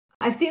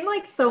I've seen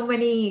like so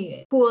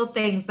many cool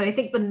things, but I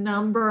think the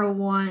number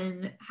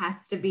one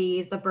has to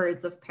be the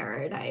birds of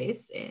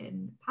paradise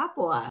in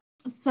Papua.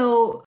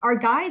 So our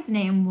guide's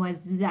name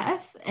was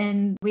Zeth,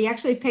 and we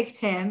actually picked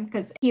him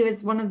because he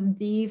was one of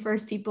the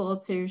first people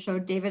to show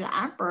David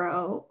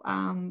Attenborough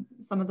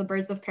some of the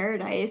birds of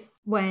paradise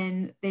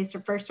when they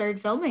first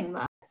started filming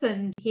them.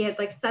 And he had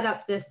like set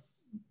up this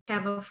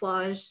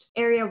camouflaged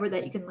area where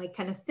that you can like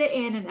kind of sit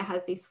in, and it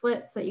has these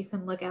slits that you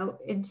can look out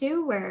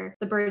into where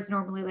the birds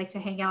normally like to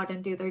hang out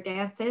and do their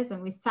dances.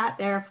 And we sat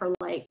there for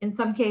like, in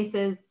some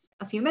cases,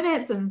 a few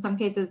minutes, and in some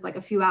cases like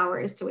a few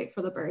hours to wait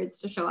for the birds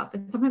to show up.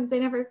 And sometimes they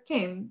never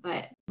came,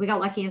 but we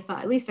got lucky and saw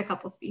at least a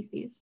couple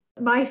species.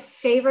 My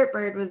favorite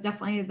bird was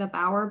definitely the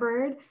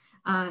bowerbird.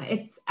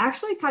 It's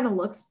actually kind of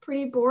looks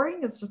pretty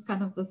boring. It's just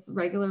kind of this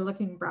regular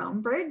looking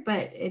brown bird,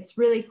 but it's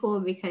really cool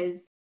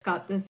because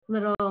got this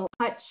little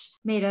hutch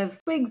made of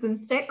twigs and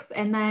sticks,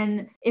 and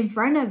then in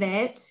front of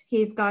it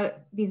he's got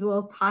these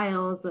little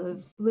piles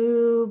of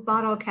blue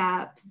bottle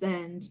caps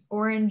and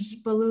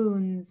orange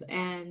balloons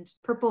and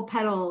purple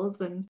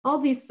petals and all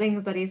these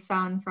things that he's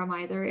found from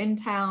either in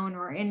town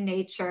or in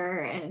nature,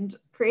 and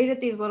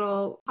created these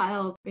little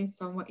piles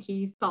based on what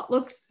he thought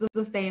looked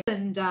the same.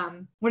 And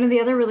one of the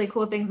other really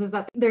cool things is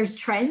that there's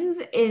trends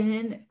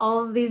in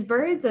all of these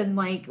birds, and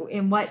like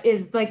in what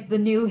is like the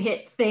new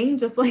hit thing,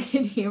 just like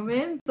in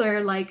humans,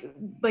 or like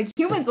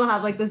humans will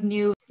have like this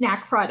new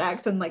snack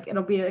product, and like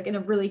it'll be like in a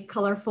really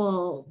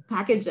colorful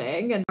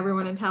packaging, and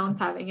everyone in town's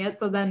having it.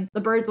 So then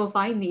the birds will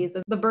find these,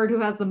 and the bird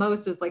who has the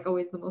most is like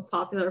always the most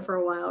popular for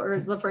a while, or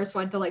is the first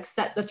one to like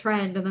set the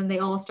trend, and then they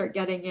all start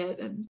getting it.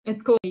 And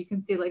it's cool. You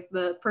can see like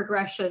the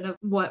progression of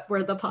what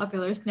were the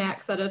popular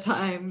snacks at a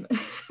time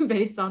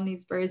based on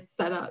these birds'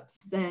 setups.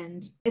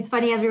 And it's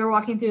funny, as we were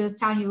walking through this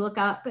town, you look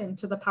up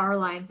into the power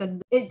lines,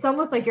 and it's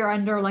almost like you're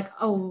under like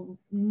a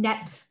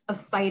net of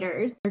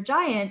spiders. They're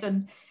giant,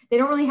 and they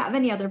don't really have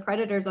any other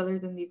predators other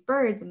than these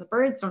birds, and the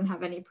birds don't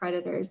have any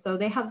predators. So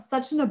they have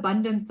such an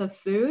abundance of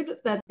food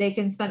that they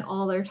can spend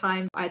all their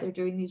time either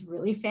doing these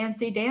really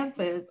fancy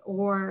dances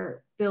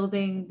or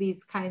building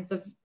these kinds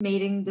of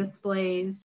mating displays